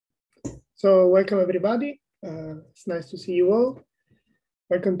So welcome everybody. It's nice to see you all.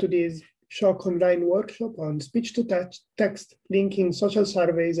 Welcome to this SSHOC online workshop on speech-to-text, linking social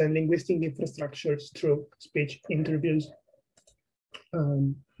surveys and linguistic infrastructures through speech interviews.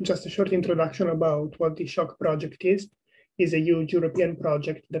 Just a short introduction about what the SSHOC project is a huge European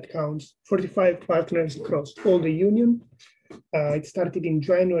project that counts 45 partners across all the Union. It started in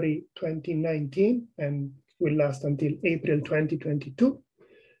January 2019 and will last until April 2022.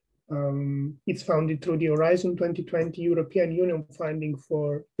 It's funded through the Horizon 2020 European Union funding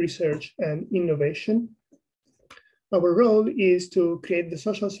for research and innovation. Our role is to create the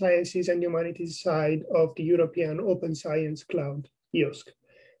social sciences and humanities side of the European Open Science Cloud, SSHOC,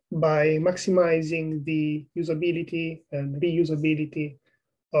 by maximizing the usability and reusability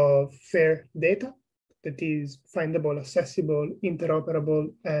of FAIR data that is findable, accessible,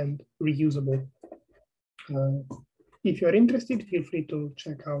 interoperable, and reusable. If you're interested, feel free to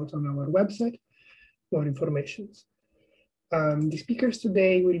check out on our website more information. The speakers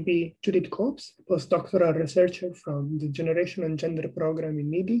today will be Judith Kops, postdoctoral researcher from the Generation and Gender Program in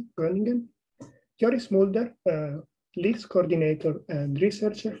NIDI, Groningen; Joris Mulder, LIS coordinator and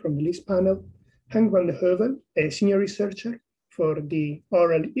researcher from the LIS panel; Henk van de Heuvel, a senior researcher for the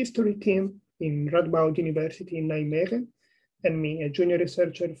oral history team in Radboud University in Nijmegen; and me, a junior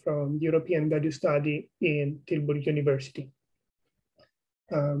researcher from the European Value Study in Tilburg University.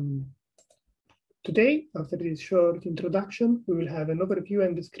 Today, after this short introduction, we will have an overview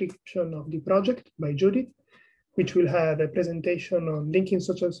and description of the project by Judith, which will have a presentation on linking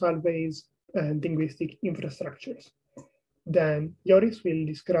social surveys and linguistic infrastructures. Then Joris will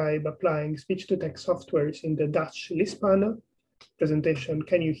describe applying speech-to-text softwares in the Dutch LIS panel. Presentation,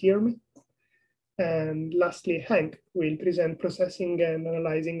 Can You Hear Me? And lastly, Henk will present processing and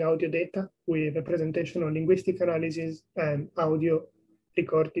analyzing audio data with a presentation on linguistic analysis and audio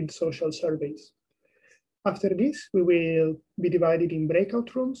recorded social surveys. After this, we will be divided in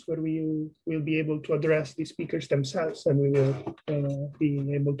breakout rooms where we will be able to address the speakers themselves, and we will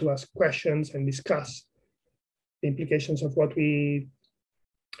be able to ask questions and discuss the implications of what we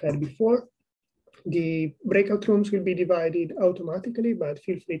had before. The breakout rooms will be divided automatically, but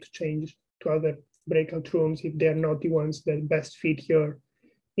feel free to change to other breakout rooms if they're not the ones that best fit your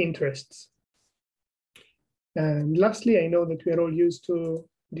interests. And lastly, I know that we are all used to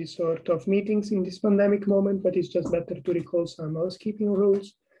this sort of meetings in this pandemic moment, but it's just better to recall some housekeeping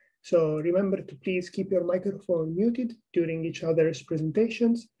rules. So remember to please keep your microphone muted during each other's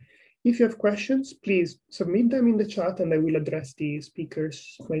presentations. If you have questions, please submit them in the chat and I will address the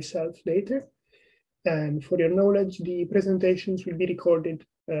speakers myself later. And for your knowledge, the presentations will be recorded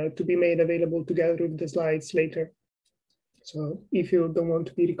to be made available together with the slides later. So if you don't want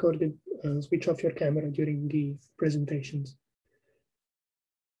to be recorded, switch off your camera during the presentations.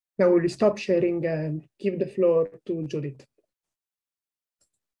 Now we'll stop sharing and give the floor to Judith.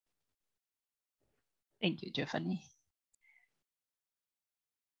 Thank you, Giovanni.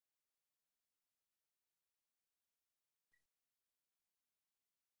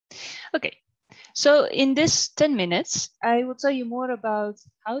 Okay. So in this 10 minutes, I will tell you more about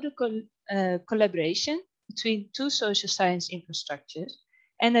how the collaboration between two social science infrastructures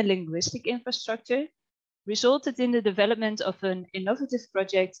and a linguistic infrastructure resulted in the development of an innovative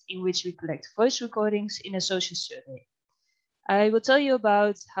project in which we collect voice recordings in a social survey. I will tell you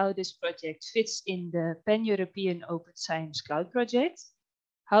about how this project fits in the Pan-European Open Science Cloud project,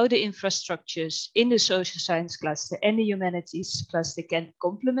 how the infrastructures in the social science cluster and the humanities cluster can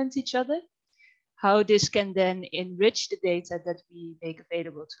complement each other, how this can then enrich the data that we make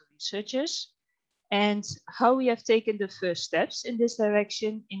available to researchers, and how we have taken the first steps in this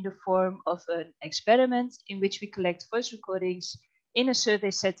direction in the form of an experiment in which we collect voice recordings in a survey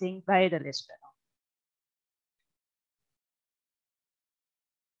setting via the LIS panel.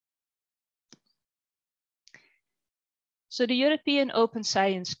 So the European Open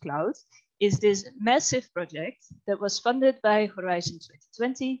Science Cloud is this massive project that was funded by Horizon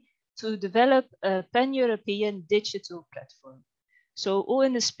 2020 to develop a pan-European digital platform. So all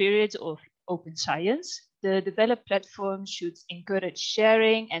in the spirit of open science, the developed platform should encourage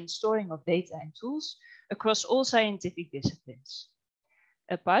sharing and storing of data and tools across all scientific disciplines.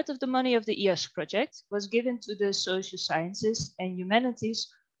 A part of the money of the SSHOC project was given to the Social Sciences and Humanities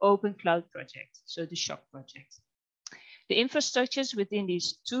Open Cloud project, so the SSHOC project. The infrastructures within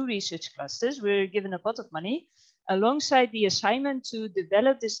these two research clusters were given a pot of money alongside the assignment to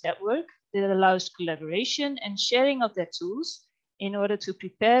develop this network that allows collaboration and sharing of their tools in order to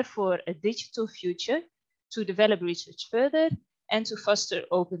prepare for a digital future, to develop research further, and to foster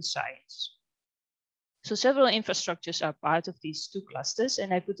open science. So several infrastructures are part of these two clusters,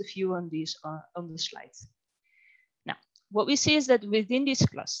 and I put a few on these on the slide. Now, what we see is that within these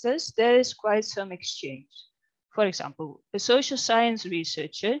clusters, there is quite some exchange. For example, a social science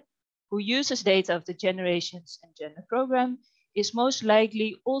researcher who uses data of the Generations and Gender program is most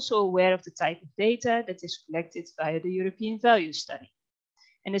likely also aware of the type of data that is collected via the European Value Study.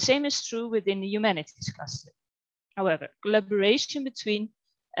 And the same is true within the humanities cluster. However, collaboration between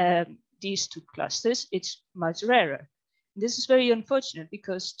these two clusters is much rarer. This is very unfortunate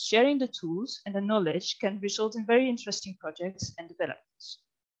because sharing the tools and the knowledge can result in very interesting projects and developments.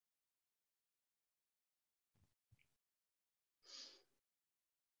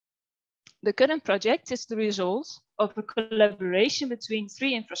 The current project is the result of a collaboration between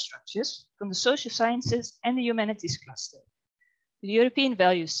three infrastructures from the social sciences and the humanities cluster. The European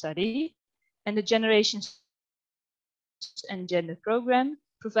Value Study and the Generations and Gender program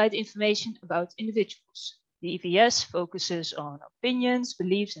provide information about individuals. The EVS focuses on opinions,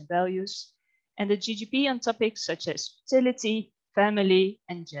 beliefs, and values, and the GGP on topics such as fertility, family,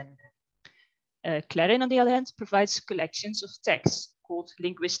 and gender. Clarin, on the other hand, provides collections of texts called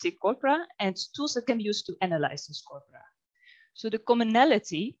linguistic corpora and tools that can be used to analyze this corpora. So the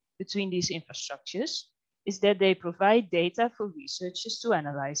commonality between these infrastructures is that they provide data for researchers to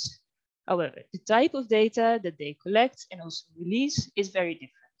analyze. However, the type of data that they collect and also release is very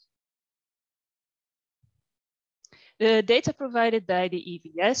different. The data provided by the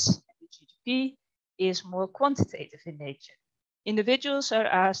EVS and the GGP is more quantitative in nature. Individuals are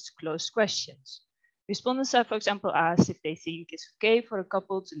asked closed questions. Respondents are, for example, asked if they think it's okay for a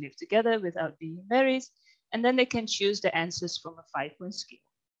couple to live together without being married, and then they can choose the answers from a 5-point scale.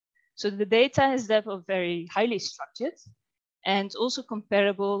 So the data is therefore very highly structured and also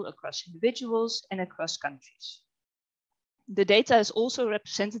comparable across individuals and across countries. The data is also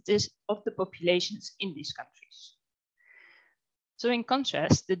representative of the populations in these countries. So in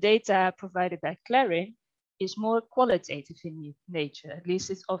contrast, the data provided by Clarin is more qualitative in nature, at least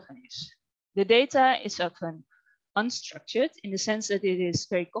it often is. The data is often unstructured in the sense that it is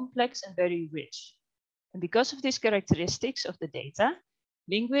very complex and very rich. And because of these characteristics of the data,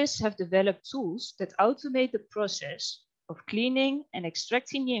 linguists have developed tools that automate the process of cleaning and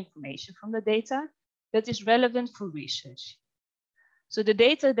extracting the information from the data that is relevant for research. So the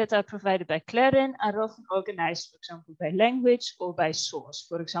data that are provided by Clarin are often organized, for example, by language or by source,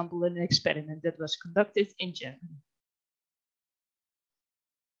 for example, an experiment that was conducted in Germany.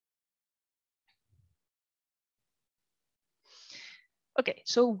 Okay,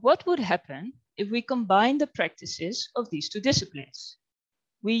 so what would happen if we combine the practices of these two disciplines?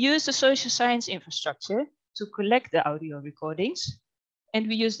 We use the social science infrastructure to collect the audio recordings, and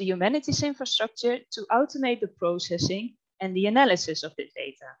we use the humanities infrastructure to automate the processing and the analysis of the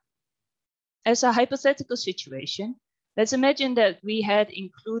data. As a hypothetical situation, let's imagine that we had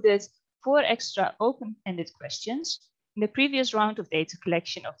included 4 extra open-ended questions in the previous round of data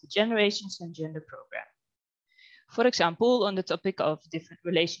collection of the Generations and Gender program. For example, on the topic of different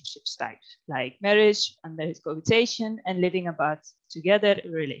relationships types, like marriage, unmarried cohabitation, and living apart together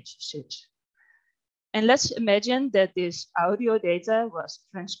relationships. And let's imagine that this audio data was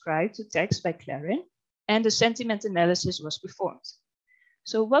transcribed to text by Clarin, and the sentiment analysis was performed.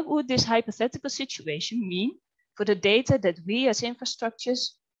 So what would this hypothetical situation mean for the data that we as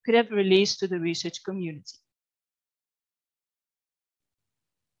infrastructures could have released to the research community?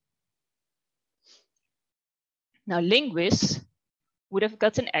 Now, linguists would have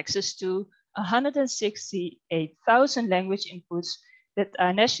gotten access to 168,000 language inputs that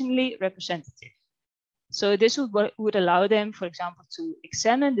are nationally representative. So this would allow them, for example, to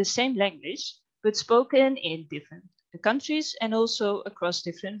examine the same language, but spoken in different countries and also across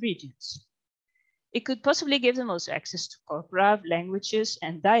different regions. It could possibly give them also access to corpora of languages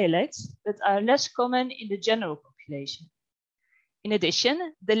and dialects that are less common in the general population. In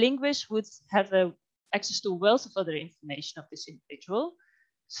addition, the linguist would have access to a wealth of other information of this individual,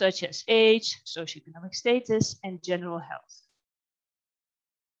 such as age, socioeconomic status, and general health.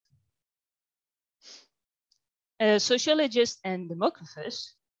 Sociologists and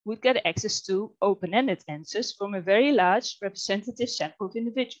demographers would get access to open-ended answers from a very large representative sample of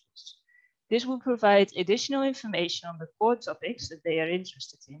individuals. This will provide additional information on the core topics that they are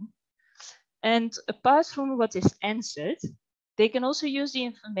interested in. And apart from what is answered, they can also use the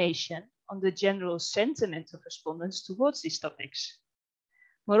information on the general sentiment of respondents towards these topics.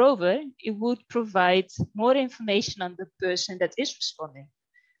 Moreover, it would provide more information on the person that is responding.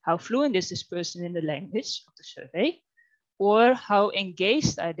 How fluent is this person in the language of the survey? Or how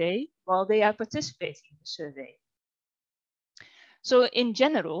engaged are they while they are participating in the survey? So in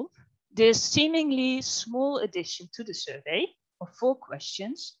general, This seemingly small addition to the survey of 4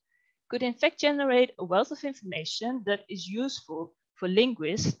 questions could in fact generate a wealth of information that is useful for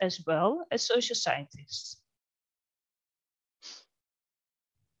linguists as well as social scientists.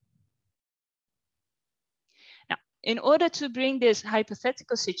 Now, in order to bring this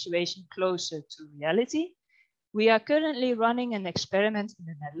hypothetical situation closer to reality, we are currently running an experiment in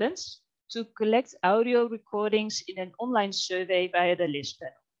the Netherlands to collect audio recordings in an online survey via the LIS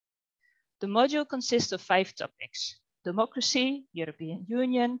panel. The module consists of 5 topics: democracy, European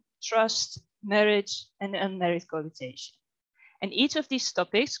Union, trust, marriage, and unmarried cohabitation. And each of these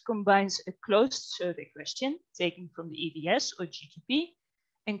topics combines a closed survey question taken from the EVS or GGP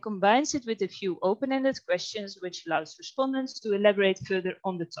and combines it with a few open-ended questions which allows respondents to elaborate further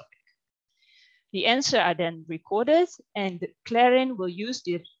on the topic. The answers are then recorded, and Clarin will use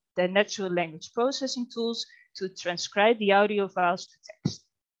their natural language processing tools to transcribe the audio files to text.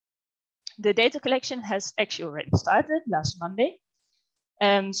 The data collection has actually already started last Monday,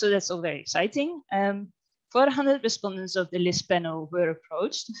 so that's all very exciting. 400 respondents of the LIS panel were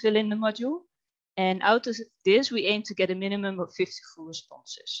approached to fill in the module, and out of this, we aim to get a minimum of 50 full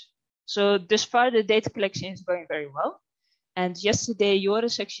responses. So this far, the data collection is going very well. And yesterday,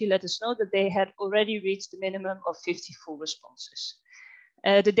 Joris actually let us know that they had already reached the minimum of 50 full responses.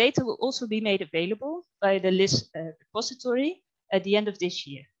 The data will also be made available by the LIS repository at the end of this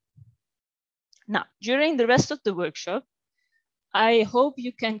year. Now, during the rest of the workshop, I hope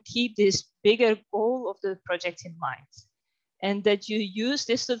you can keep this bigger goal of the project in mind, and that you use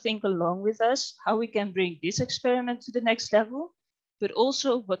this to think along with us how we can bring this experiment to the next level, but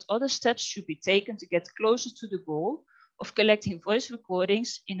also what other steps should be taken to get closer to the goal of collecting voice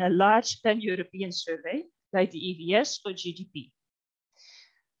recordings in a large pan-European survey like the EVS or GGP.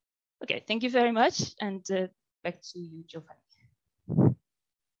 Okay, thank you very much, and back to you, Giovanni.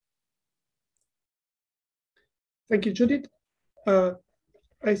 Thank you, Judith.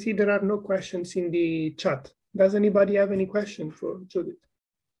 I see there are no questions in the chat. Does anybody have any question for Judith?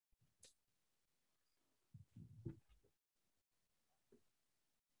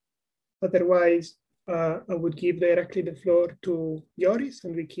 Otherwise, I would give directly the floor to Joris,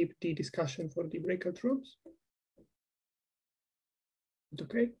 and we keep the discussion for the breakout rooms.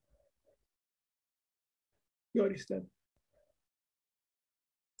 Okay. Joris, then.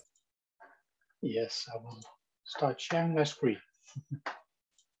 Yes, I will start sharing my screen.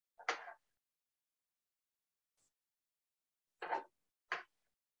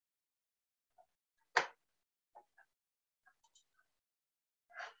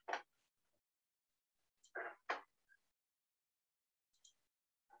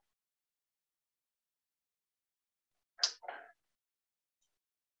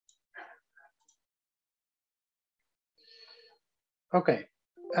 Okay,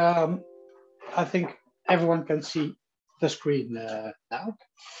 I think everyone can see the screen now.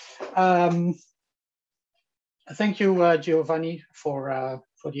 Thank you, Giovanni, for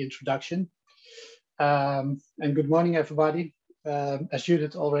the introduction. And good morning, everybody. As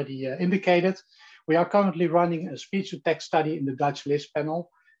Judith already indicated, we are currently running a speech-to-text study in the Dutch LIS panel,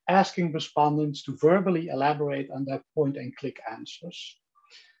 asking respondents to verbally elaborate on their point-and-click answers.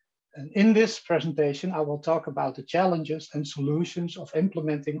 And in this presentation, I will talk about the challenges and solutions of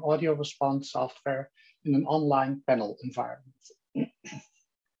implementing audio response software in an online panel environment.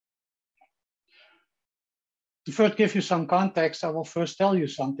 To first give you some context, I will first tell you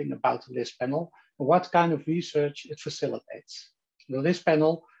something about the LIS panel and what kind of research it facilitates. The LIS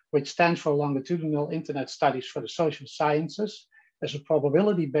panel, which stands for Longitudinal Internet Studies for the Social Sciences, is a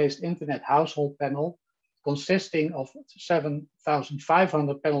probability-based internet household panel consisting of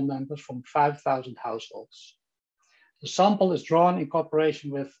 7,500 panel members from 5,000 households. The sample is drawn in cooperation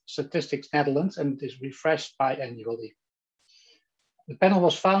with Statistics Netherlands and it is refreshed biannually. The panel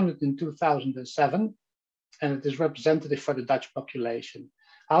was founded in 2007 and it is representative for the Dutch population.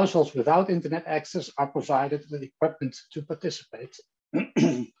 Households without internet access are provided with equipment to participate.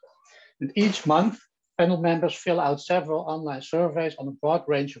 And each month, panel members fill out several online surveys on a broad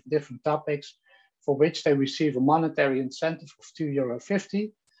range of different topics for which they receive a monetary incentive of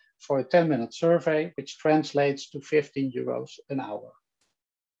 €2.50 for a 10-minute survey, which translates to €15 an hour.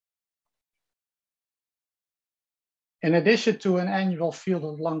 In addition to an annual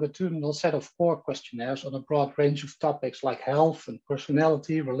fielded longitudinal set of core questionnaires on a broad range of topics like health and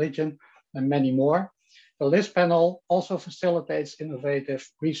personality, religion, and many more, the LIS panel also facilitates innovative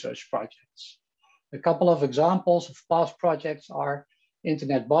research projects. A couple of examples of past projects are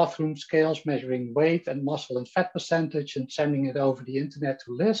internet bathroom scales measuring weight and muscle and fat percentage and sending it over the internet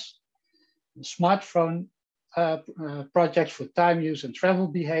to LIS. The smartphone projects for time use and travel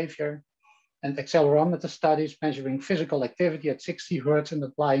behavior, and accelerometer studies measuring physical activity at 60 Hertz and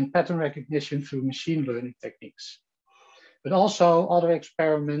applying pattern recognition through machine learning techniques. But also other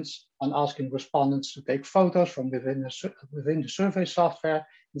experiments on asking respondents to take photos from within the survey software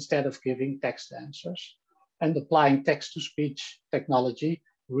instead of giving text answers, and applying text-to-speech technology,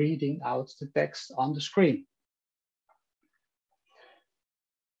 reading out the text on the screen.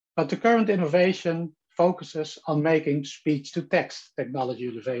 But the current innovation focuses on making speech-to-text technology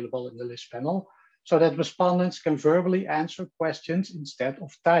available in the LISP panel so that respondents can verbally answer questions instead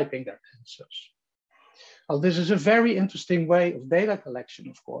of typing their answers. Well, this is a very interesting way of data collection,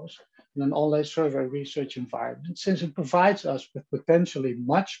 of course, in an online survey research environment, since it provides us with potentially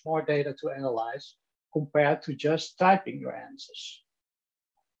much more data to analyze compared to just typing your answers.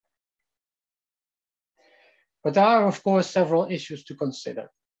 But there are, of course, several issues to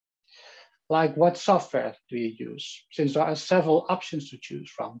consider. Like, what software do you use? Since there are several options to choose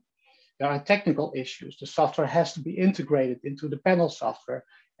from. There are technical issues. The software has to be integrated into the panel software,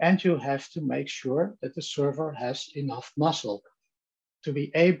 and you have to make sure that the server has enough muscle to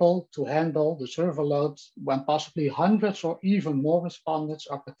be able to handle the server load when possibly hundreds or even more respondents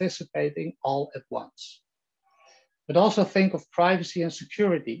are participating all at once. But also think of privacy and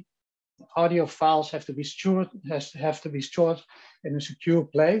security. Audio files have to be stored in a secure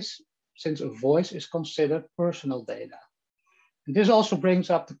place, since a voice is considered personal data. And this also brings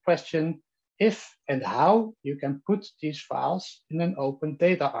up the question if and how you can put these files in an open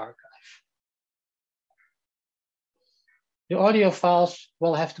data archive. The audio files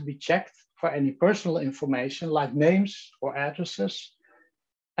will have to be checked for any personal information like names or addresses.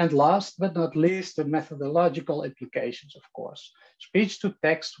 And last but not least, the methodological implications, of course.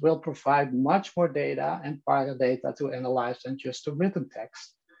 Speech-to-text will provide much more data and paradata to analyze than just the written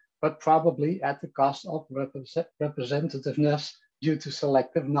text, but probably at the cost of representativeness due to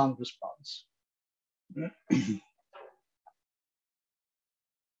selective non-response.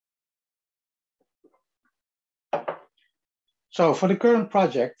 So for the current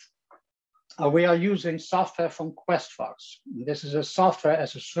project, we are using software from QuestFox. This is a software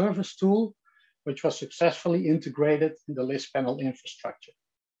as a service tool, which was successfully integrated in the LISP panel infrastructure.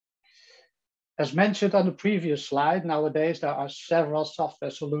 As mentioned on the previous slide, nowadays there are several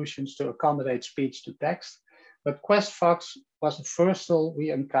software solutions to accommodate speech to text, but QuestFox was the first tool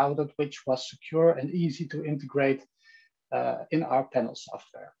we encountered which was secure and easy to integrate in our panel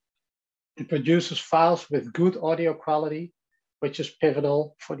software. It produces files with good audio quality, which is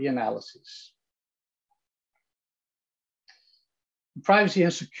pivotal for the analysis. Privacy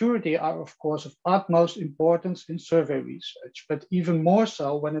and security are, of course, of utmost importance in survey research, but even more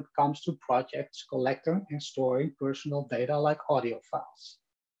so when it comes to projects collecting and storing personal data like audio files.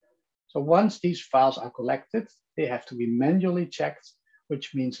 So once these files are collected, they have to be manually checked,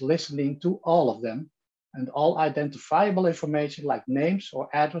 which means listening to all of them, and all identifiable information like names or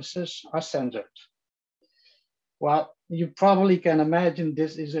addresses are censored. Well, you probably can imagine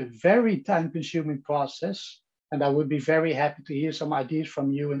this is a very time-consuming process, and I would be very happy to hear some ideas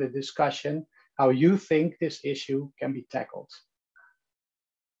from you in the discussion, how you think this issue can be tackled.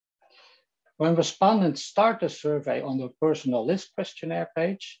 When respondents start the survey on the personal list questionnaire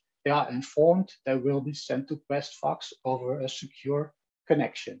page, they are informed they will be sent to QuestFox over a secure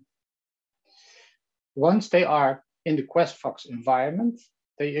connection. Once they are in the QuestFox environment,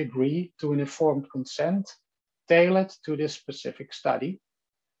 they agree to an informed consent tailored to this specific study,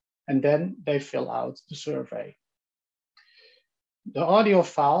 and then they fill out the survey. The audio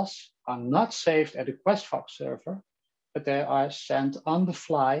files are not saved at the QuestFox server, but they are sent on the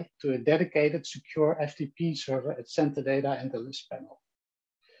fly to a dedicated secure FTP server at Center Data and the LISP panel.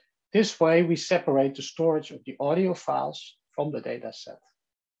 This way, we separate the storage of the audio files from the data set.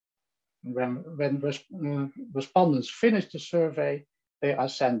 When respondents finish the survey, they are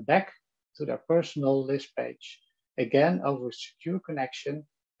sent back to their personal list page, again over a secure connection,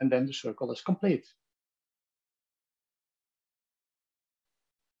 and then the circle is complete.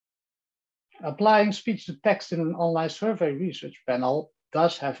 Applying speech to text in an online survey research panel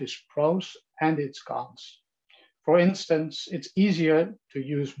does have its pros and its cons. For instance, it's easier to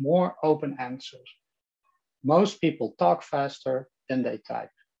use more open answers. Most people talk faster than they type.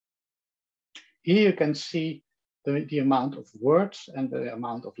 Here you can see the amount of words and the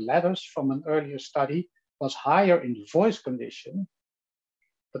amount of letters from an earlier study was higher in the voice condition,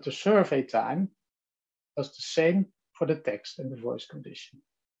 but the survey time was the same for the text and the voice condition.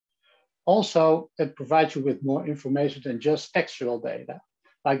 Also, it provides you with more information than just textual data,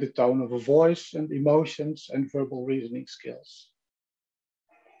 like the tone of a voice and emotions and verbal reasoning skills.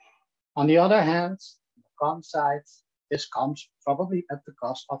 On the other hand, con side, this comes probably at the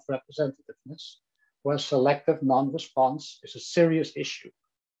cost of representativeness, where selective non-response is a serious issue.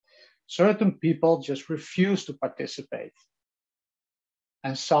 Certain people just refuse to participate,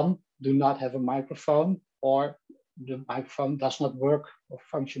 and some do not have a microphone, or the microphone does not work or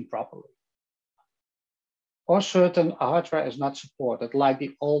function properly. Or certain hardware is not supported, like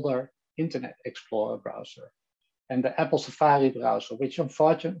the older Internet Explorer browser and the Apple Safari browser, which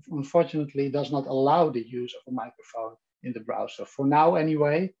unfortunately does not allow the use of a microphone in the browser, for now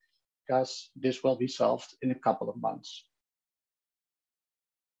anyway, because this will be solved in a couple of months.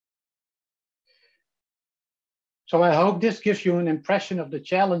 So I hope this gives you an impression of the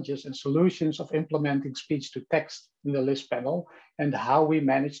challenges and solutions of implementing speech-to-text in the LIS panel, and how we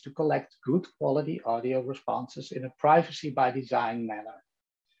manage to collect good quality audio responses in a privacy by design manner.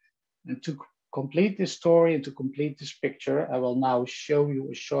 And to complete this story and to complete this picture, I will now show you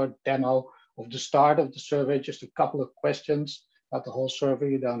a short demo of the start of the survey, just a couple of questions, not the whole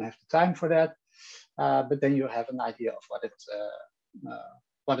survey, you don't have the time for that, but then you have an idea of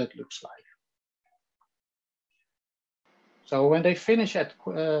what it looks like. So when they finish at,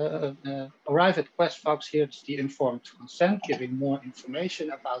 arrive at QuestFox, here's the informed consent, giving more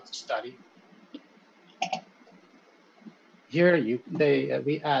information about the study. Here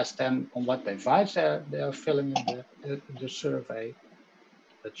we ask them on what device they are filling in the survey.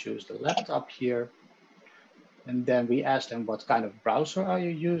 Let's choose the laptop here. And then we ask them what kind of browser are you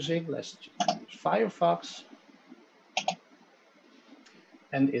using. Let's use Firefox.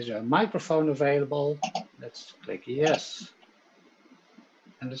 And is there a microphone available? Let's click yes.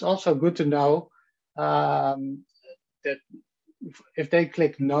 And it's also good to know that if they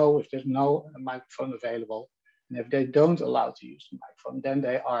click no, if there's no microphone available, and if they don't allow to use the microphone, then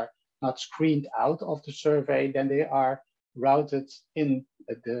they are not screened out of the survey, then they are routed in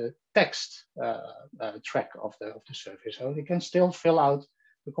the text track of the survey. So they can still fill out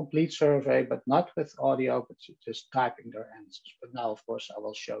the complete survey, but not with audio, but just typing their answers. But now, of course, I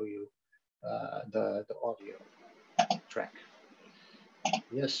will show you the audio track.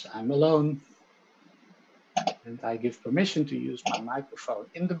 Yes, I'm alone, and I give permission to use my microphone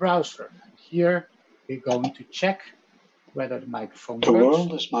in the browser. And here we're going to check whether the microphone works. The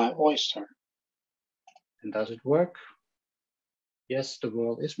world is my oyster. And does it work? Yes, the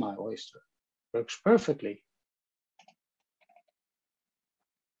world is my oyster. Works perfectly.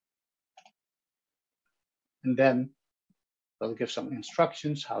 And then we'll give some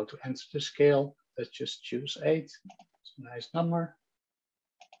instructions how to enter the scale. Let's just choose 8. It's a nice number.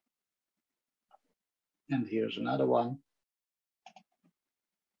 And here's another one.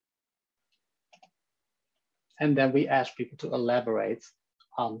 And then we ask people to elaborate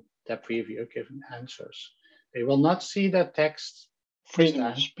on their previous given answers. They will not see that text. Freedom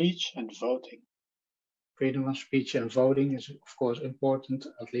of speech and voting. Freedom of speech and voting is, of course, important,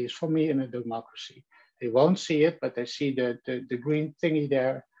 at least for me, in a democracy. They won't see it, but they see the green thingy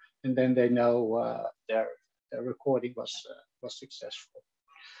there, and then they know their recording was successful.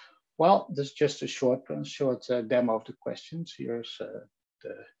 Well, this is just a short demo of the questions. Here's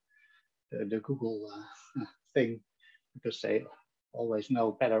the Google thing, because they always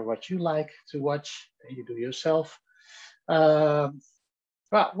know better what you like to watch than you do yourself. Well,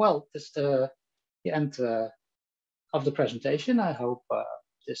 this is the end of the presentation. I hope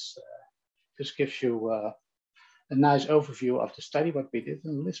this gives you a nice overview of the study, what we did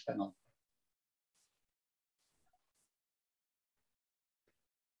in the LIS panel.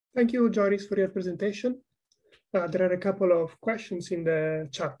 Thank you, Joris, for your presentation. There are a couple of questions in the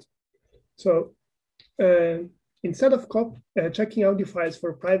chat. So instead of checking audio files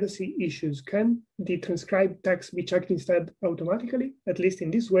for privacy issues, can the transcribed text be checked instead automatically? At least in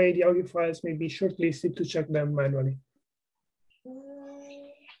this way, the audio files may be shortlisted to check them manually.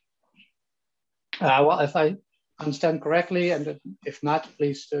 Well, if I understand correctly, and if not,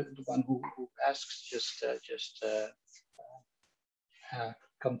 please, the one who asks, just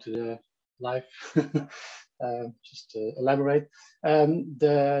come to the live, just to elaborate.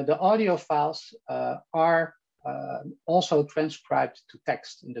 The audio files are also transcribed to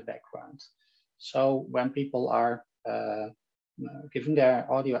text in the background. So when people are giving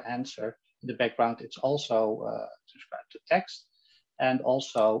their audio answer in the background, it's also transcribed to text and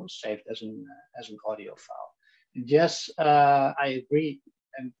also saved as an audio file. And yes, I agree.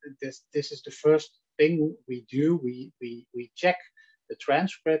 And this is the first thing we do. We check the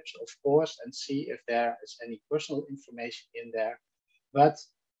transcripts, of course, and see if there is any personal information in there. But,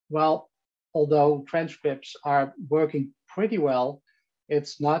 well, although transcripts are working pretty well,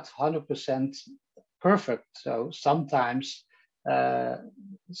 it's not 100% perfect. So sometimes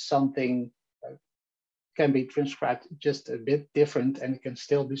something can be transcribed just a bit different, and it can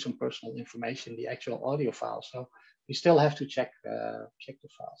still be some personal information, the actual audio file. So we still have to check the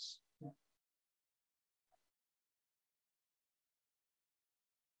files. Yeah.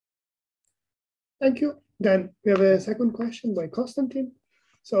 Thank you. Then we have a second question by Konstantin.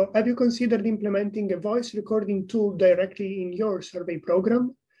 So have you considered implementing a voice recording tool directly in your survey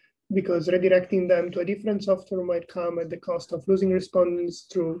program? Because redirecting them to a different software might come at the cost of losing respondents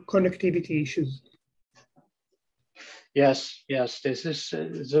through connectivity issues. Yes, this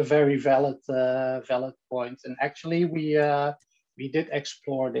is a very valid point, and actually we did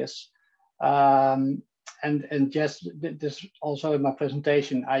explore this, and just this also in my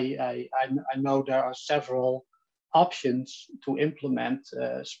presentation. I know there are several options to implement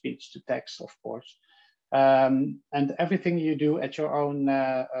speech to text, of course, and everything you do at your own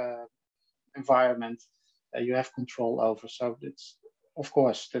environment, you have control over. So it's, of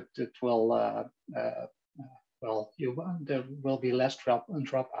course, that it will. Well, there will be less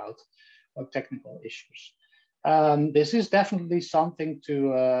dropout or technical issues. This is definitely something to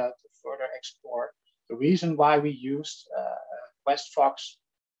further explore. The reason why we used QuestFox,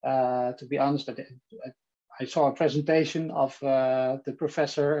 to be honest, I saw a presentation of the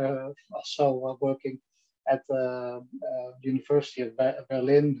professor also working at the University of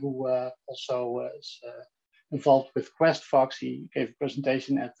Berlin, who also is involved with QuestFox. He gave a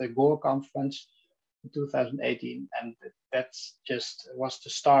presentation at the Gore conference in 2018, and that's just was the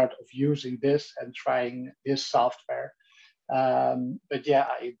start of using this and trying this software. But yeah,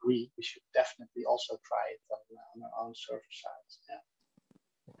 I agree, we should definitely also try it on our own server side.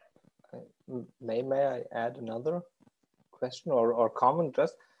 Yeah. May I add another question or comment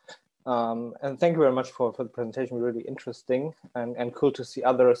just? And thank you very much for the presentation, really interesting and cool to see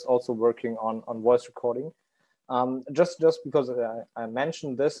others also working on voice recording. Just because I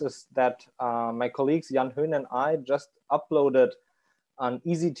mentioned this is that my colleagues Jan Höhn and I just uploaded an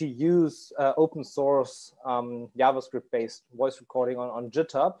easy to use open source JavaScript based voice recording on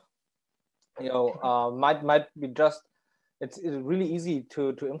GitHub. You know, might be just it's really easy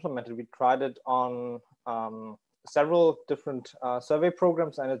to implement it. We tried it on several different survey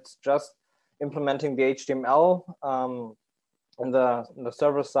programs, and it's just implementing the HTML. On the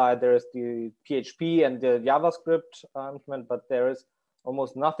server side, there is the PHP and the JavaScript implement, but there is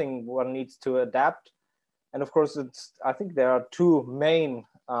almost nothing one needs to adapt. And of course, I think there are two main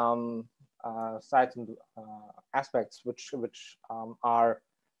sites and aspects which are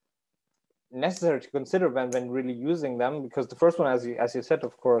necessary to consider when really using them. Because the first one, as you said,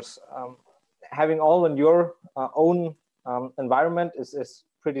 of course, having all in your own environment is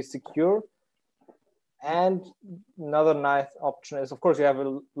pretty secure. And another nice option is, of course, you have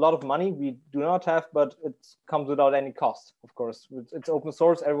a lot of money we do not have, but it comes without any cost. Of course, it's open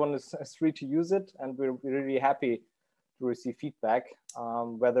source, everyone is free to use it, and we're really happy to receive feedback,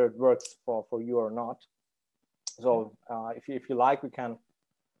 whether it works for you or not. So if you like, we can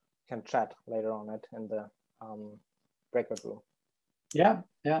chat later on it in the breakout room. Yeah.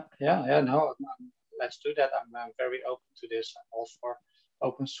 No, let's do that. I'm very open to this. I'm all for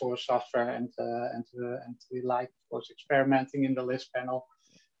open source software, and we like, of course, experimenting in the list panel.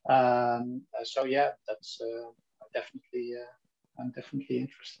 So yeah, that's definitely I'm definitely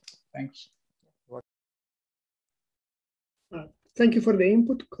interested. Thanks. Thank you for the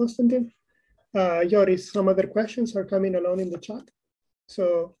input, Konstantin. Joris, some other questions are coming along in the chat.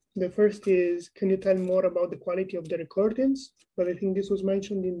 So the first is, can you tell more about the quality of the recordings? But I think this was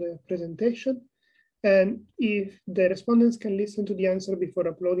mentioned in the presentation. And if the respondents can listen to the answer before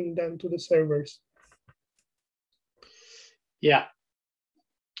uploading them to the servers. Yeah,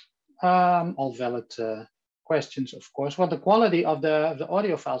 all valid questions, of course. Well, the quality of the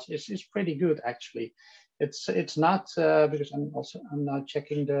audio files is pretty good, actually. It's not because I'm now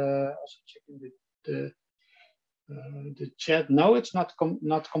checking the chat. No, it's not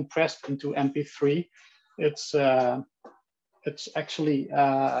compressed into MP3. It's actually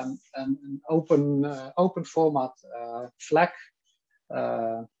an open format, FLAC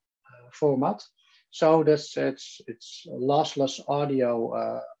format. So it's lossless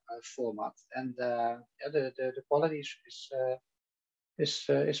audio format, and yeah, the quality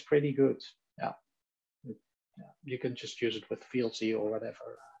is pretty good. Yeah, you can just use it with VLC or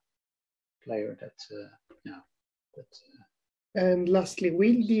whatever player that And lastly,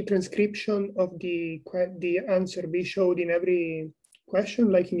 will the transcription of the answer be showed in every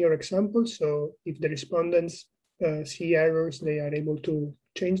question, like in your example? So if the respondents see errors, they are able to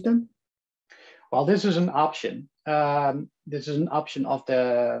change them? Well, this is an option. This is an option of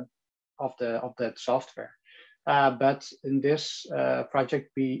that software. But in this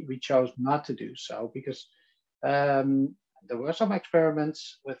project, we chose not to do so because there were some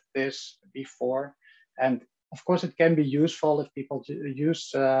experiments with this before. And of course, it can be useful if people use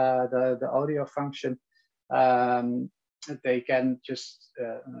the audio function. They can just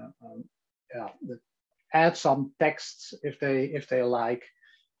add some texts if they like.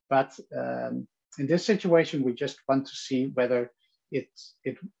 But in this situation, we just want to see whether it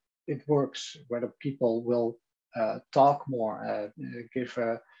works, whether people will talk more, give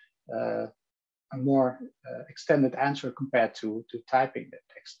a more extended answer compared to typing the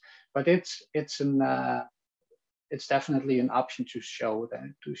text. But it's definitely an option to show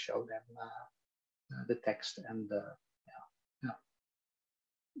them the text and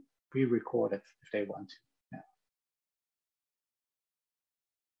re-record it if they want to.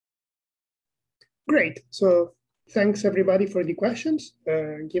 Great. So thanks everybody for the questions.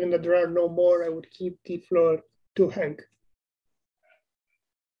 Given that there are no more, I would keep the floor to Hank.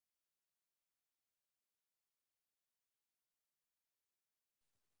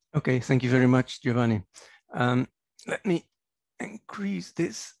 Okay, thank you very much, Giovanni. Let me increase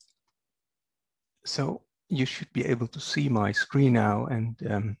this. So you should be able to see my screen now and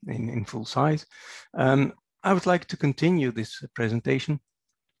in full size. I would like to continue this presentation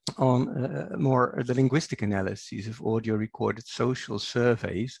on more the linguistic analysis of audio recorded social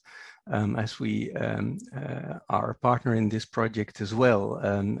surveys, as we are a partner in this project as well,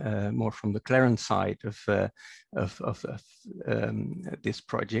 more from the Clarence side of this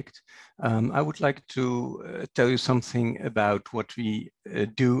project. I would like to tell you something about what we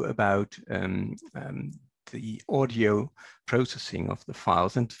do about the audio processing of the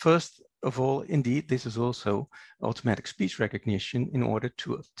files. And first of all, indeed, this is also automatic speech recognition in order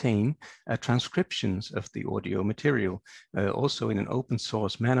to obtain transcriptions of the audio material, also in an open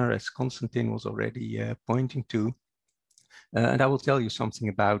source manner, as Konstantin was already pointing to. And I will tell you something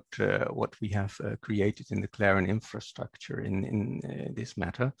about what we have created in the Clarion infrastructure in this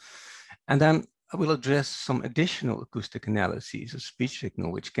matter. And then I will address some additional acoustic analyses of speech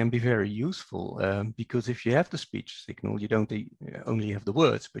signal, which can be very useful because if you have the speech signal, you don't only have the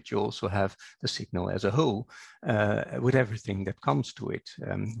words, but you also have the signal as a whole with everything that comes to it,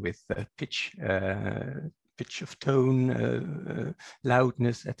 with pitch of tone,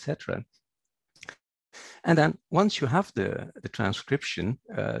 loudness, etc. And then once you have the transcription,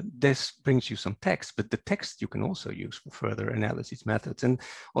 this brings you some text, but the text you can also use for further analysis methods. And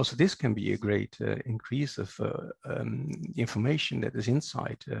also this can be a great increase of information that is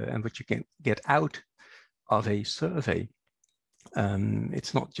inside and what you can get out of a survey.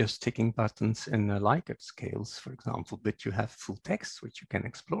 It's not just ticking buttons and Likert scales, for example, but you have full text which you can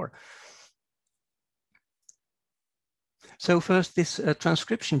explore. So first, this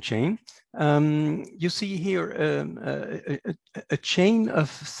transcription chain. You see here a chain of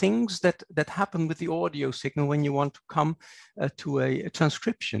things that happen with the audio signal when you want to come to a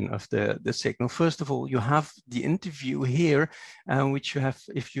transcription of the signal. First of all, you have the interview here, which you have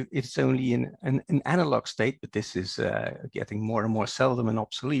if it's only in an analog state, but this is getting more and more seldom and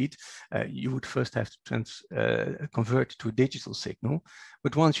obsolete. You would first have to convert to a digital signal.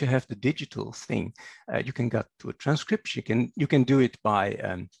 But once you have the digital thing, you can get to a transcription. You can do it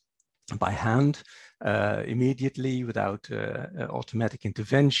by hand immediately without automatic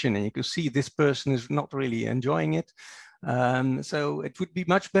intervention, and you can see this person is not really enjoying it. So it would be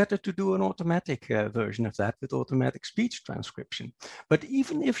much better to do an automatic version of that with automatic speech transcription. But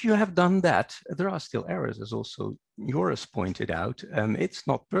even if you have done that, there are still errors, as also Joris pointed out. It's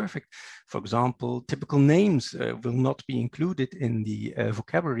not perfect. For example, typical names will not be included in the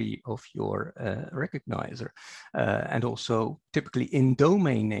vocabulary of your recognizer. And also typically in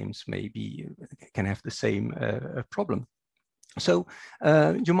domain names maybe can have the same problem. So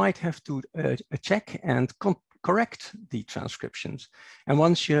you might have to check and correct the transcriptions. And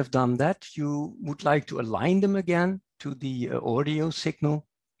once you have done that, you would like to align them again to the audio signal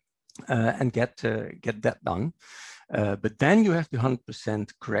and get that done. But then you have the 100%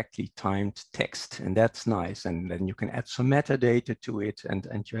 correctly timed text, and that's nice. And then you can add some metadata to it,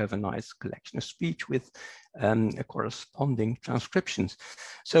 and you have a nice collection of speech with corresponding transcriptions.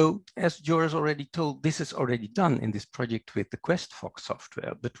 So as Joris already told, this is already done in this project with the QuestFox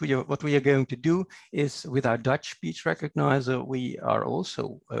software. But what we are going to do is with our Dutch speech recognizer, we are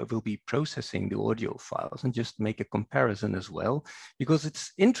also will be processing the audio files and just make a comparison as well, because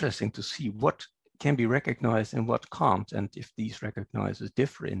it's interesting to see what can be recognized and what can't, and if these recognizers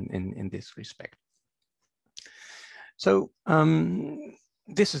differ in this respect. So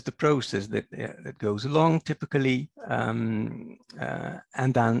this is the process that goes along typically, and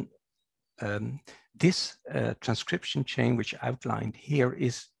then this transcription chain, which outlined here,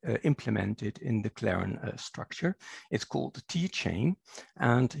 is implemented in the Claren structure. It's called the T chain.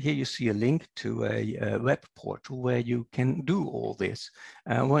 And here you see a link to a web portal where you can do all this.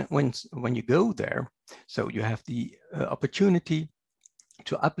 When you go there, so you have the opportunity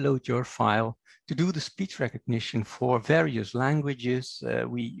to upload your file, to do the speech recognition for various languages.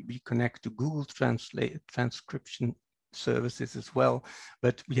 We connect to Google transcription services as well,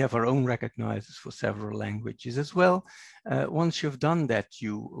 but we have our own recognizers for several languages as well. Once you've done that,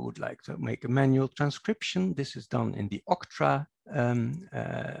 you would like to make a manual transcription. This is done in the Octra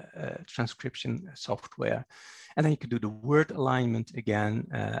transcription software. And then you can do the word alignment again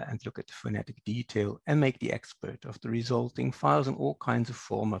and look at the phonetic detail and make the export of the resulting files in all kinds of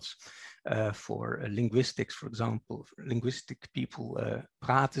formats. For linguistics, for example, linguistic people,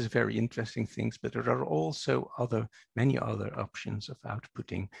 praat is very interesting things, but there are also many other options of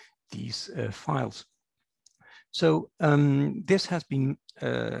outputting these files. So this has been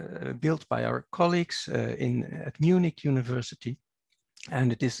built by our colleagues at Munich University,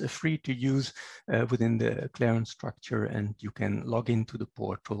 and it is free to use within the Claren structure, and you can log into the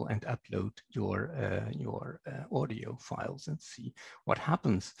portal and upload your audio files and see what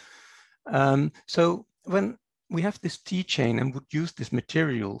happens. So when we have this T chain and would use this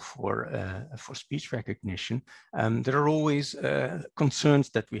material for speech recognition, there are always concerns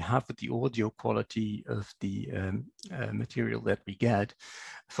that we have with the audio quality of the material that we get.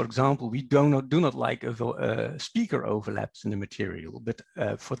 For example, we do not like speaker overlaps in the material, but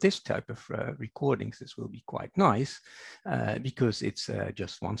for this type of recordings, this will be quite nice because it's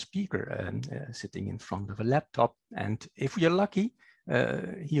just one speaker sitting in front of a laptop. And if we are lucky,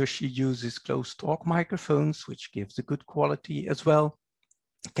 he or she uses closed talk microphones, which gives a good quality as well.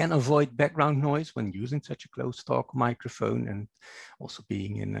 Can avoid background noise when using such a closed talk microphone, and also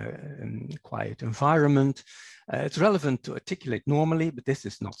being in a quiet environment. It's relevant to articulate normally, but this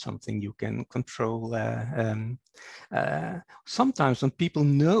is not something you can control. Sometimes when people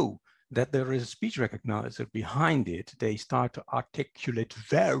know that there is a speech recognizer behind it, they start to articulate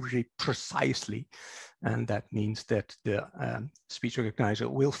very precisely. And that means that the speech recognizer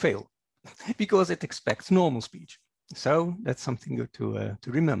will fail because it expects normal speech. So that's something good to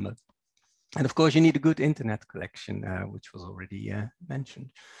remember. And of course, you need a good internet connection, which was already mentioned.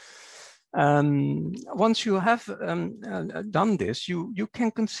 Once you have done this, you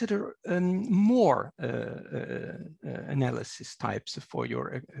can consider more analysis types for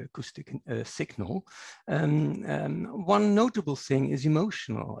your acoustic signal. One notable thing is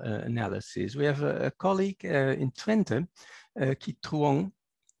emotional analysis. We have a colleague in Twente, Ki Truong,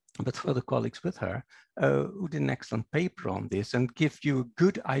 but further colleagues with her, who did an excellent paper on this and give you a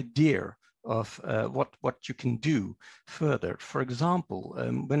good idea of what you can do further. For example,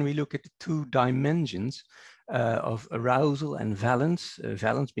 when we look at the 2 dimensions of arousal and valence,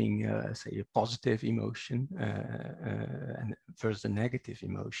 valence being, say, a positive emotion and versus a negative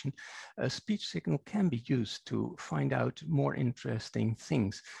emotion, a speech signal can be used to find out more interesting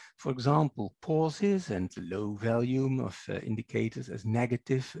things. For example, pauses and low volume of indicators as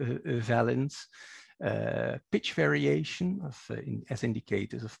negative valence. Pitch variation as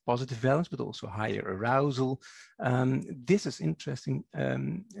indicators of positive valence, but also higher arousal. This is interesting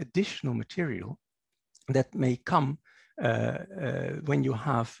additional material that may come when you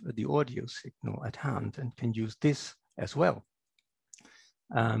have the audio signal at hand, and can use this as well.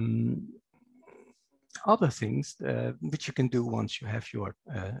 Other things which you can do once you have your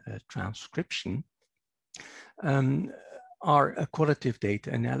transcription are a qualitative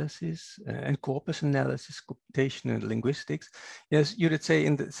data analysis and corpus analysis, computational linguistics. Yes, you would say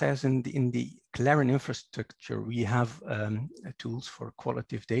in the Claren infrastructure, we have tools for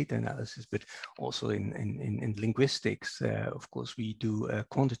qualitative data analysis, but also in linguistics, of course, we do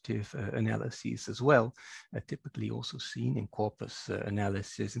quantitative analyses as well, typically also seen in corpus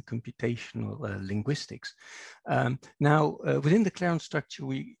analysis and computational linguistics. Now, within the Claren structure,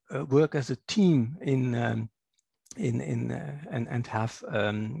 we work as a team and have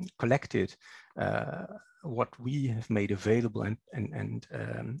collected what we have made available and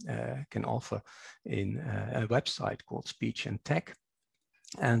can offer in a website called Speech and Tech.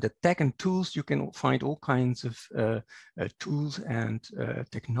 And the tech and tools, you can find all kinds of tools and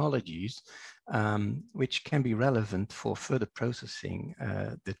technologies which can be relevant for further processing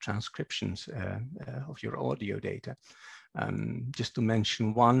the transcriptions of your audio data. Just to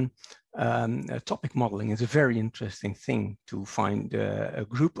mention one, topic modeling is a very interesting thing to find a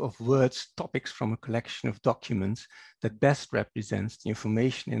group of words, topics from a collection of documents that best represents the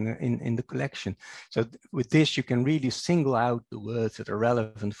information in the collection. So with this, you can really single out the words that are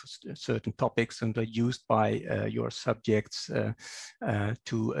relevant for certain topics and are used by your subjects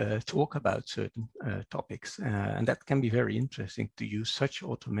to talk about certain topics. And that can be very interesting to use such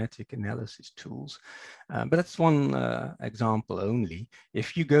automatic analysis tools. But that's one example only.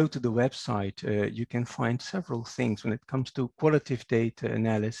 If you go to the website, you can find several things when it comes to qualitative data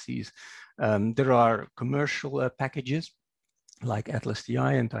analyses. There are commercial packages like Atlas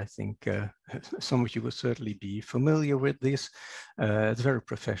DI, and I think some of you will certainly be familiar with this. It's a very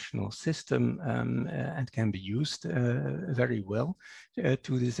professional system and can be used very well.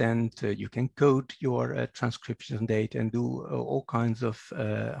 To this end, you can code your transcription data and do all kinds of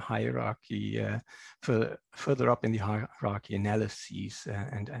hierarchy, further up in the hierarchy analyses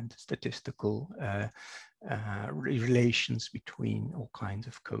and statistical relations between all kinds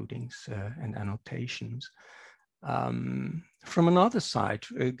of codings and annotations. From another side,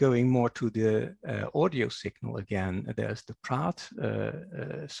 going more to the audio signal again, there's the Praat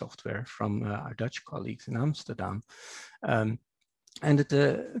software from our Dutch colleagues in Amsterdam. And it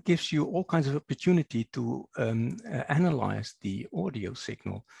gives you all kinds of opportunity to analyze the audio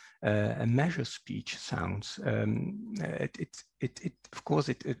signal and measure speech sounds. Of course,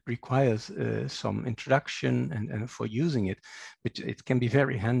 it requires some introduction and for using it, but it can be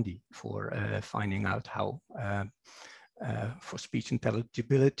very handy for finding out how, for speech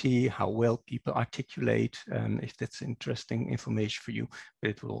intelligibility, how well people articulate, if that's interesting information for you.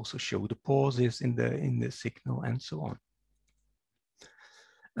 But it will also show the pauses in the signal and so on.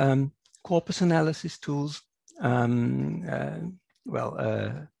 Corpus analysis tools.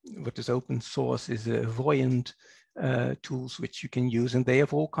 What is open source is Voyant tools which you can use, and they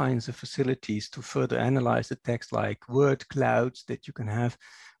have all kinds of facilities to further analyze the text, like word clouds that you can have,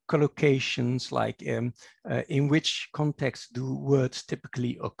 collocations, like in which context do words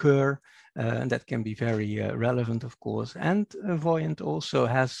typically occur, and that can be very relevant, of course. And Voyant also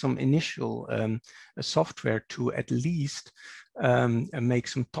has some initial software to at least make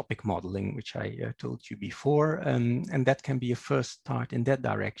some topic modeling, which I told you before, and that can be a first start in that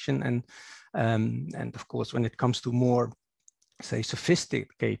direction. And of course, when it comes to more, say,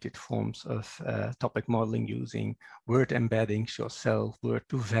 sophisticated forms of topic modeling using word embeddings yourself,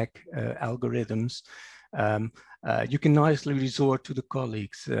 word-to-vec algorithms, you can nicely resort to the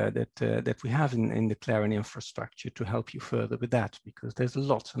colleagues that we have in the Clarion infrastructure to help you further with that, because there's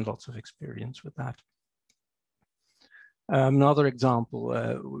lots and lots of experience with that. Another example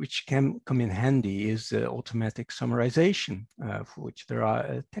which can come in handy is automatic summarization, for which there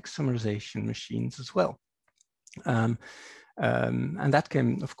are text summarization machines as well. And that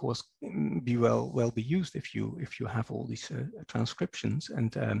can, of course, be well be used if you have all these transcriptions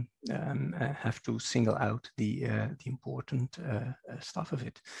and have to single out the important stuff of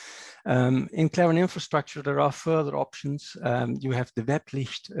it. In Clarion infrastructure, there are further options. You have the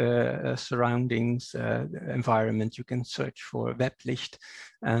Weblicht surroundings environment. You can search for Weblicht,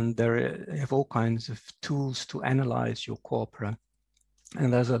 and there you have all kinds of tools to analyze your corpora.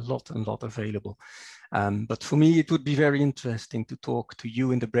 And there's a lot available. But for me, it would be very interesting to talk to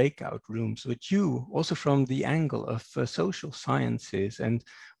you in the breakout rooms, with you also from the angle of social sciences and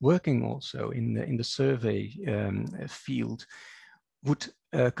working also in the survey field, would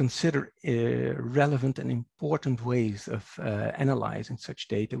consider relevant and important ways of analyzing such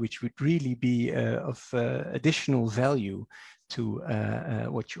data, which would really be of additional value to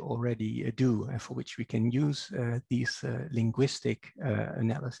what you already do, and for which we can use these linguistic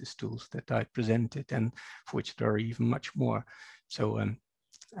analysis tools that I presented, and for which there are even much more. So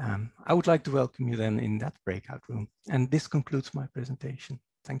I would like to welcome you then in that breakout room. And this concludes my presentation.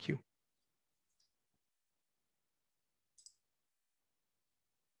 Thank you.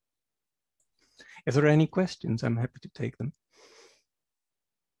 If there are any questions, I'm happy to take them.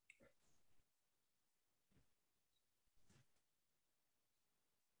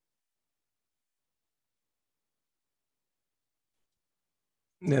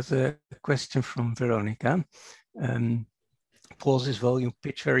 There's a question from Veronica. Pauses, volume,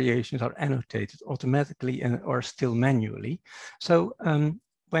 pitch variations are annotated automatically and or still manually. So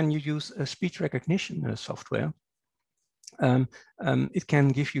when you use a speech recognition software, it can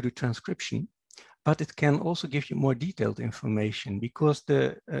give you the transcription. but it can also give you more detailed information, because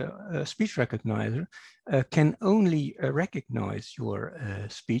the speech recognizer can only recognize your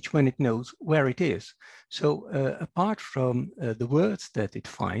speech when it knows where it is. So apart from the words that it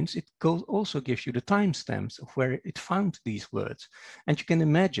finds, it also gives you the timestamps of where it found these words. And you can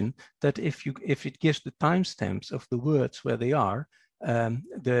imagine that if it gives the timestamps of the words where they are,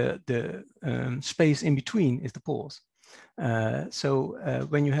 the space in between is the pause. So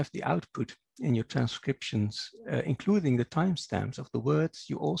when you have the output in your transcriptions, including the timestamps of the words,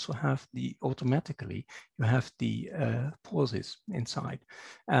 you also have automatically you have the pauses inside.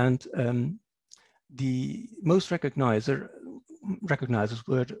 And most recognizers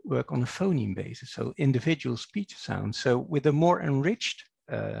work on a phoneme basis, so individual speech sounds. So with a more enriched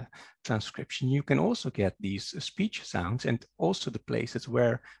transcription, you can also get these speech sounds, and also the places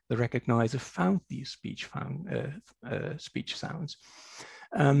where the recognizer found these speech sounds.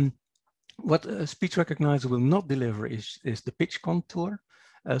 What a speech recognizer will not deliver is the pitch contour.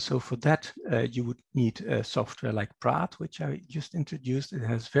 So for that, you would need software like Praat, which I just introduced. It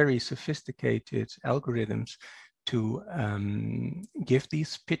has very sophisticated algorithms to give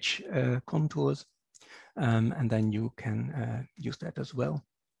these pitch contours. And then you can use that as well.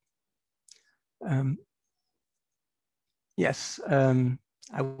 Yes,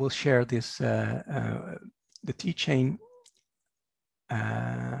 I will share this, the T-chain.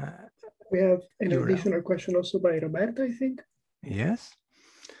 We have an additional question also by Roberta, I think. Yes.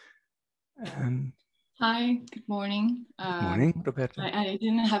 Hi, good morning. Good morning, Roberta. I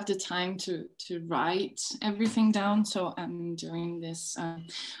didn't have the time to write everything down, so I'm doing this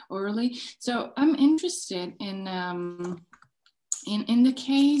orally. So I'm interested in the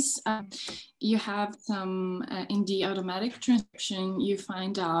case you have some, in the automatic transcription, you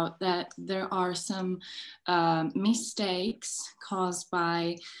find out that there are some mistakes caused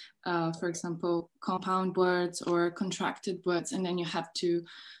by, for example, compound words or contracted words, and then you have to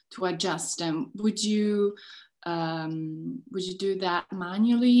adjust them. Would you do that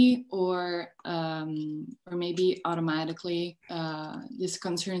manually or maybe automatically? This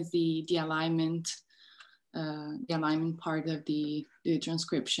concerns the alignment part of the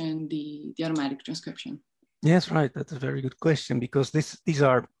transcription, the automatic transcription. Yes, right. That's a very good question, because these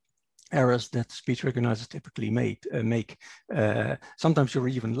are errors that speech recognizers typically make. Sometimes you're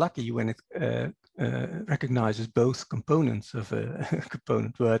even lucky when it recognizes both components of a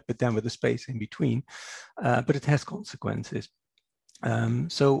component word, but then with a space in between. But it has consequences.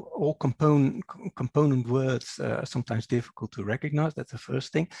 So all component words are sometimes difficult to recognize. That's the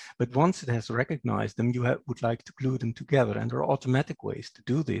first thing. But once it has recognized them, you would like to glue them together. And there are automatic ways to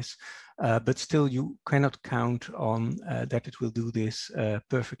do this. But still, you cannot count on that it will do this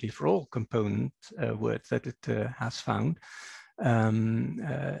perfectly for all component words that it has found.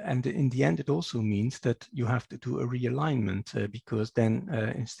 And in the end, it also means that you have to do a realignment because then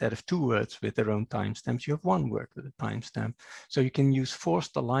instead of 2 words with their own timestamps, you have 1 word with a timestamp. So you can use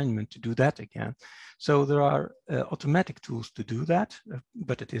forced alignment to do that again. So there are automatic tools to do that,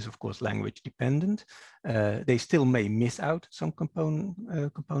 but it is of course language dependent. They still may miss out some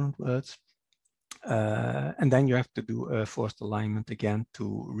component words. And then you have to do a forced alignment again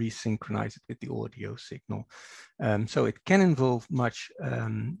to resynchronize it with the audio signal. So it can involve much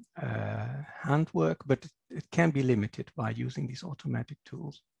handwork, but it can be limited by using these automatic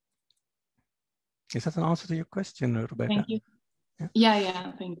tools. Is that an answer to your question, Roberta? Thank you.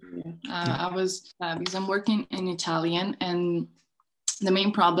 Yeah, thank you. I was, because I'm working in Italian, and the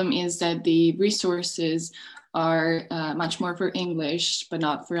main problem is that the resources are much more for English, but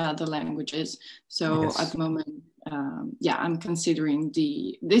not for other languages. So yes. At the moment, I'm considering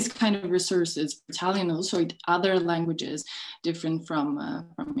this kind of resources for Italian, also other languages different from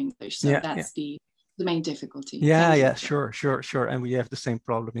English. So that's the main difficulty. Yeah, sure. And we have the same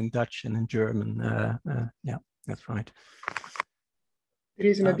problem in Dutch and in German. Yeah, that's right. There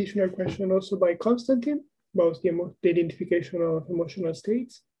is an additional question also by Konstantin about the identification of emotional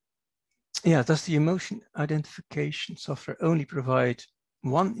states. Yeah, does the emotion identification software only provide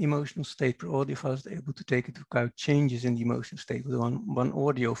one emotional state per audio file? Is able to take into account changes in the emotional state with one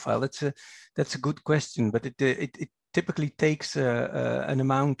audio file? That's a good question, but it typically takes an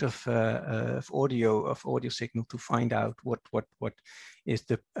amount of audio signal to find out what is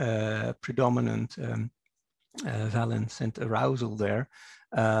the predominant valence and arousal there.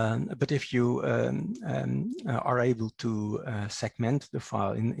 But if you are able to segment the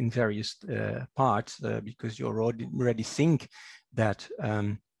file in various parts, because you already think that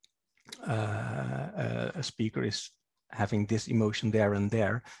a speaker is having this emotion there and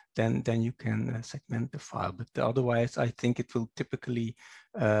there, then you can segment the file. But otherwise, I think it will typically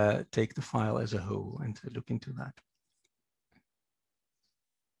take the file as a whole and look into that.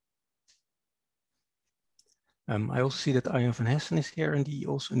 I also see that Arjan van Hessen is here, and he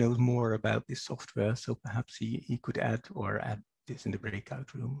also knows more about this software. So perhaps he could add this in the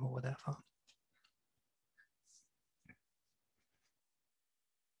breakout room or whatever.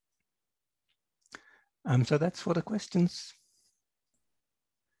 So that's for the questions.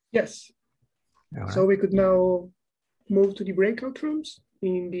 Yes. Right. So we could now move to the breakout rooms.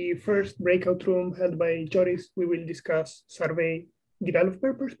 In the first breakout room held by Joris, we will discuss survey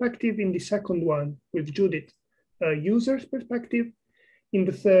developer perspective. In the second one with Judith, user's perspective. In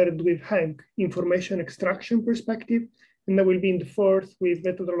the third with Hank, information extraction perspective. And that will be in the fourth with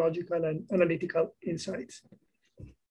methodological and analytical insights.